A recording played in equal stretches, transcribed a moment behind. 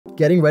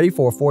Getting ready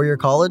for a four-year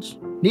college?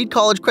 Need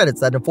college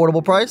credits at an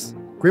affordable price?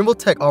 Greenville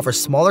Tech offers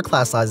smaller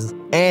class sizes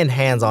and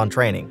hands-on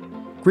training.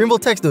 Greenville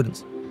Tech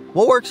students,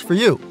 what works for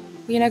you?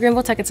 You know,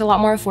 Greenville Tech, it's a lot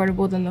more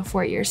affordable than the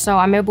 4 years, so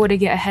I'm able to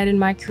get ahead in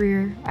my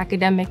career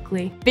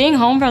academically. Being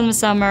home from the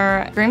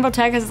summer, Greenville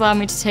Tech has allowed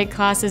me to take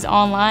classes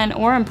online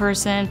or in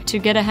person to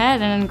get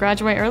ahead and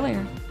graduate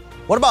earlier.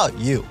 What about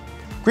you?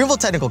 Greenville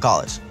Technical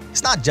College,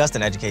 it's not just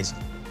an education,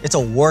 it's a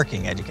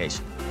working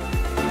education.